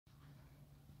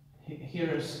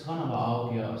Here is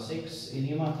Kanava-aukio 6 in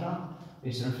Imatra,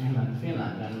 Eastern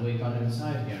Finland, and we got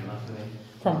inside here luckily.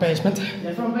 From basement?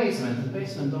 Yeah, from basement. The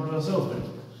basement door was open.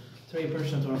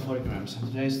 3% or 40 grams. And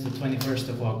today is the 21st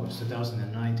of August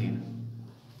 2019.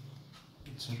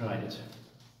 Let's try it.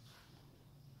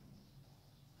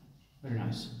 Very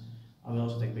nice. I will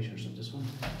also take pictures of this one.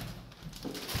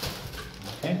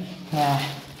 Okay. Yeah.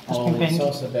 Oh, it's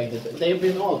also painted. They've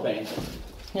been all painted.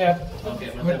 Yeah.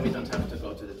 Okay, but then we don't have to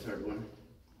go to the third one.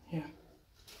 Yeah.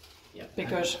 Yeah.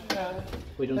 Because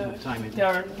we don't have time. They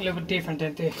are a little bit different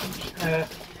than the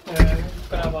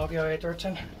Kanava-aukio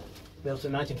 810. Built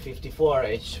in 1954,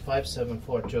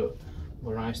 H5742,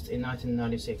 modernized in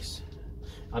 1996.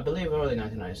 I believe early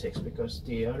 1996, because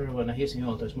the other one, a heating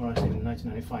holder, is modernized in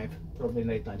 1995, probably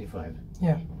late 95.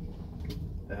 Yeah.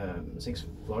 6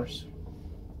 floors.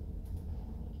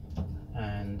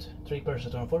 And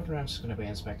 3% on 4 grams is going to be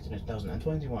inspected in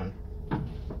 2021.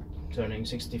 Turning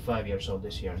 65 years old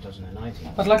this year in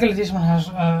 2019. But luckily this one has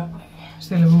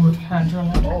still a wood handrail.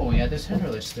 Oh yeah, this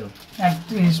handrail is still. And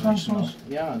these ones also.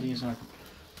 Yeah, these are.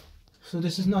 So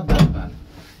this is not that bad.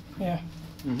 Yeah.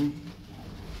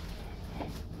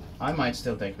 I might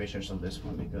still take pictures of this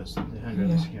one because the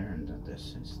handrail is here and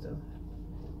this is still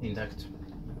intact.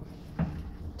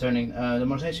 Turning, the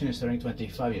modernization is turning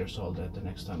 25 years old at the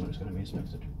next time when it's going to be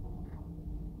inspected.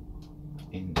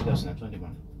 In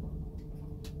 2021.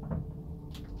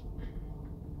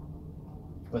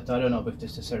 But I don't know if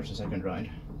this deserves a second ride.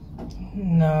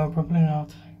 No, probably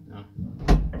not. No.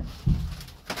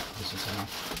 This is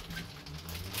enough.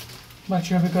 But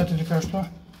shall we go to the first floor?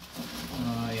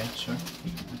 Yeah, sure.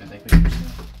 I can take pictures here.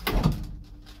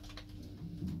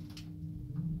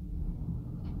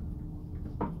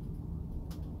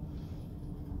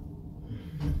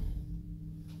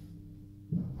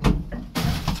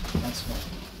 Let's go.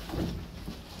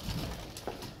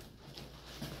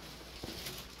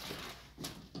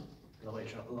 Lower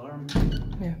alarm.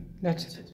 Yeah, that's it.